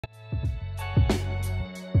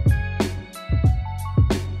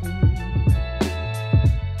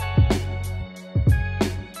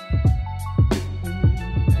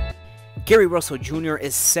Gary Russell Jr.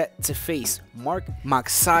 is set to face Mark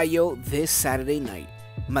Magsayo this Saturday night.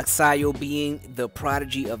 Magsayo, being the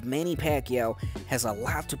prodigy of Manny Pacquiao, has a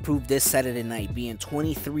lot to prove this Saturday night, being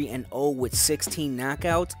 23-0 with 16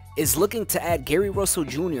 knockouts, is looking to add Gary Russell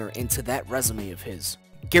Jr. into that resume of his.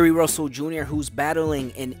 Gary Russell Jr., who's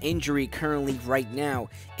battling an injury currently right now,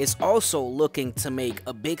 is also looking to make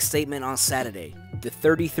a big statement on Saturday. The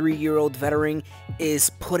 33-year-old veteran is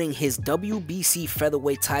putting his WBC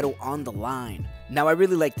featherweight title on the line. Now, I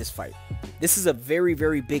really like this fight. This is a very,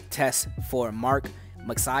 very big test for Mark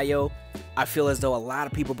Magsayo. I feel as though a lot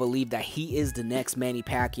of people believe that he is the next Manny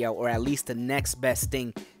Pacquiao, or at least the next best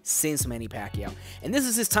thing since Manny Pacquiao. And this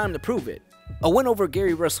is his time to prove it. A win over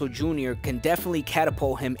Gary Russell Jr. can definitely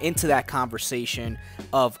catapult him into that conversation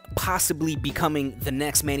of possibly becoming the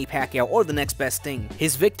next Manny Pacquiao or the next best thing.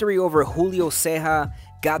 His victory over Julio Ceja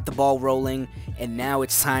got the ball rolling, and now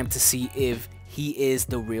it's time to see if he is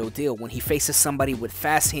the real deal when he faces somebody with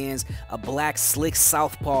fast hands, a black slick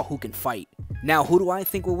southpaw who can fight. Now, who do I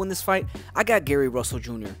think will win this fight? I got Gary Russell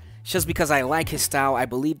Jr. just because I like his style. I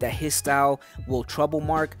believe that his style will trouble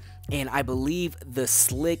Mark, and I believe the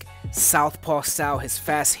slick southpaw style, his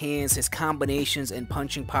fast hands, his combinations and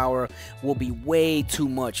punching power will be way too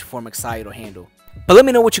much for Magsayo to handle. But let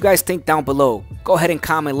me know what you guys think down below. Go ahead and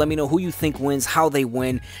comment. Let me know who you think wins, how they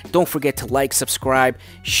win. Don't forget to like, subscribe,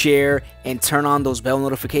 share, and turn on those bell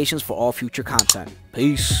notifications for all future content.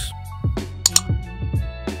 Peace.